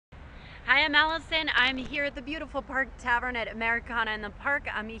Hi, I'm Allison. I'm here at the beautiful Park Tavern at Americana in the park.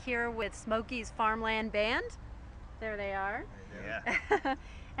 I'm here with Smokey's Farmland band. There they are. Yeah.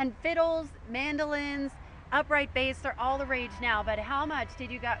 And fiddles, mandolins, upright bass, they're all the rage now. But how much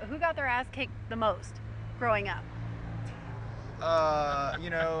who got their ass kicked the most growing up? If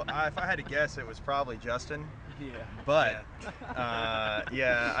I had to guess, it was probably Justin. Yeah. But,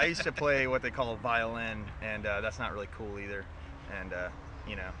 yeah, I used to play what they call violin, and that's not really cool either. And,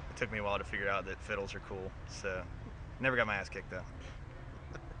 it took me a while to figure out that fiddles are cool. So, never got my ass kicked, though.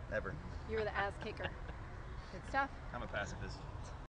 Ever. You were the ass kicker. Good stuff. I'm a pacifist.